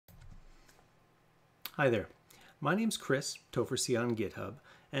Hi there, my name's Chris, Topher on GitHub,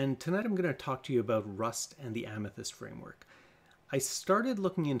 and tonight I'm going to talk to you about Rust and the Amethyst framework. I started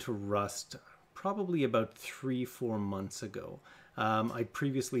looking into Rust probably about 3-4 months ago. I'd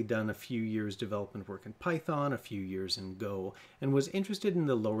previously done a few years development work in Python, a few years in Go, and was interested in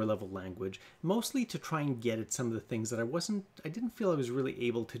the lower level language, mostly to try and get at some of the things that I didn't feel I was really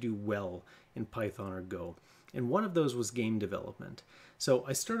able to do well in Python or Go. And one of those was game development. So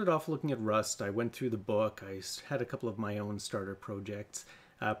I started off looking at Rust. I went through the book. I had a couple of my own starter projects,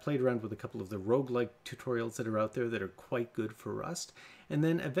 played around with a couple of the roguelike tutorials that are out there that are quite good for Rust, and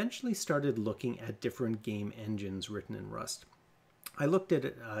then eventually started looking at different game engines written in Rust. I looked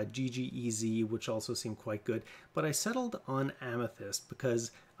at GGEZ, which also seemed quite good, but I settled on Amethyst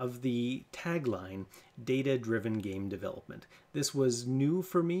because of the tagline, data-driven game development. This was new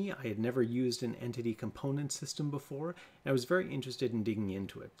for me. I had never used an entity component system before, and I was very interested in digging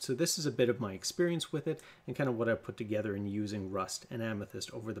into it. So this is a bit of my experience with it and kind of what I've put together in using Rust and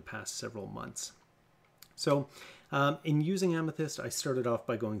Amethyst over the past several months. So in using Amethyst, I started off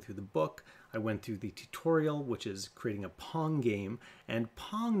by going through the book. I went through the tutorial, which is creating a Pong game, and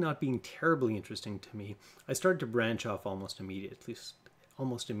Pong not being terribly interesting to me, I started to branch off almost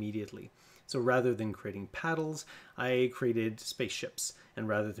immediately. So rather than creating paddles, I created spaceships, and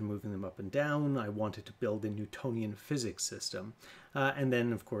rather than moving them up and down, I wanted to build a Newtonian physics system. And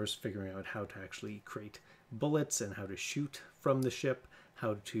then, of course, figuring out how to actually create bullets and how to shoot from the ship,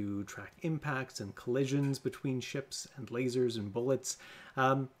 how to track impacts and collisions between ships and lasers and bullets,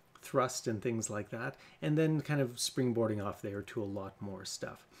 thrust and things like that, and then kind of springboarding off there to a lot more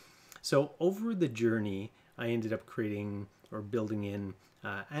stuff. So over the journey, I ended up creating or building in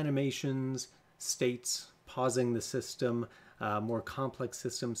animations, states, pausing the system, more complex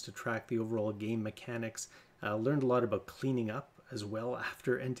systems to track the overall game mechanics. Learned a lot about cleaning up as well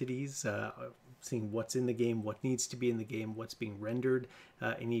after entities, seeing what's in the game, what needs to be in the game, what's being rendered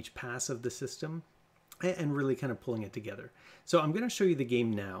in each pass of the system, and really kind of pulling it together. So I'm going to show you the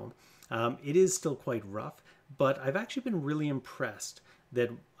game now. It is still quite rough, but I've actually been really impressed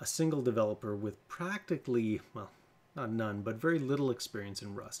that a single developer with practically, well, not none, but very little experience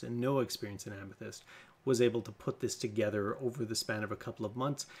in Rust and no experience in Amethyst was able to put this together over the span of a couple of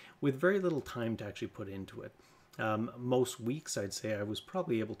months with very little time to actually put into it. Most weeks, I'd say I was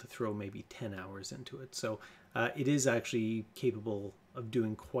probably able to throw maybe 10 hours into it. So it is actually capable of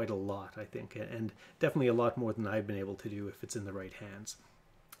doing quite a lot, I think, and definitely a lot more than I've been able to do if it's in the right hands.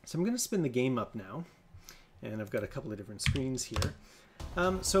 So I'm going to spin the game up now, and I've got a couple of different screens here.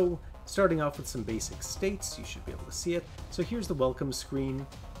 So starting off with some basic states, you should be able to see it. So here's the welcome screen,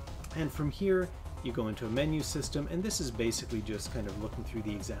 and from here you go into a menu system, and this is basically just kind of looking through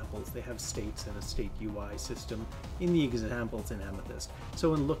the examples. They have states and a state UI system in the examples in Amethyst.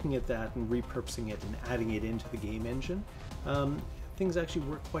 So in looking at that and repurposing it and adding it into the game engine, things actually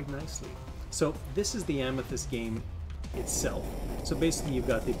work quite nicely. So this is the Amethyst game itself. So basically you've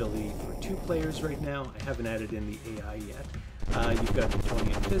got the ability for 2 players right now. I haven't added in the AI yet. You've got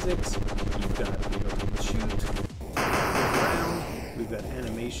Newtonian physics, you've got the ability to shoot, around. We've got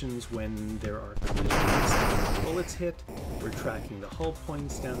animations when there are collisions and bullets hit. We're tracking the hull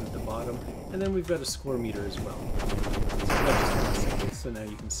points down at the bottom, and then we've got a score meter as well. So now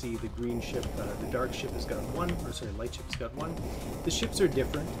you can see the green ship, the dark ship has got 1, or sorry, light ship's got 1. The ships are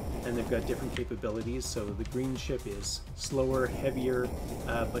different, and they've got different capabilities. So the green ship is slower, heavier,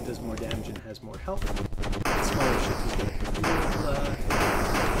 but does more damage and has more health. The smaller ship has got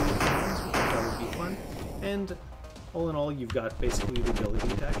that would be fun. And all in all, you've got basically the ability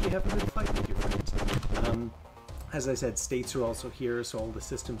to actually have a good fight with your friends. As I said, states are also here, so all the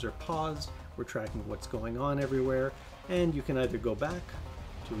systems are paused. We're tracking what's going on everywhere, and you can either go back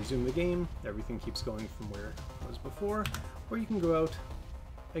to resume the game, everything keeps going from where it was before, or you can go out,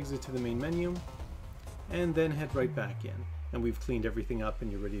 exit to the main menu, and then head right back in. And we've cleaned everything up and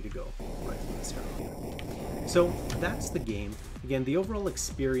you're ready to go right from the start. So that's the game. Again, the overall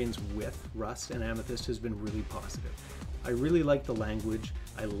experience with Rust and Amethyst has been really positive. I really like the language.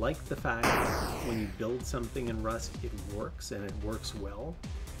 I like the fact that when you build something in Rust, it works and it works well.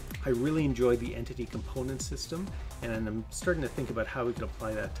 I really enjoy the entity component system, and I'm starting to think about how we could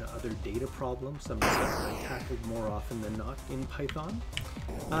apply that to other data problems, some of the stuff that I tackled more often than not in Python.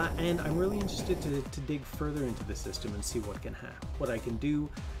 And I'm really interested to dig further into the system and see what I can do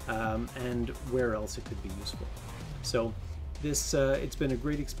and where else it could be useful. So this it's been a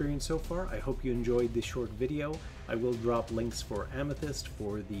great experience so far. I hope you enjoyed this short video. I will drop links for Amethyst,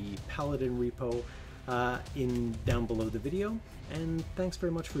 for the Paladin repo down below the video, and thanks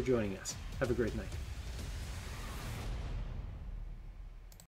very much for joining us. Have a great night.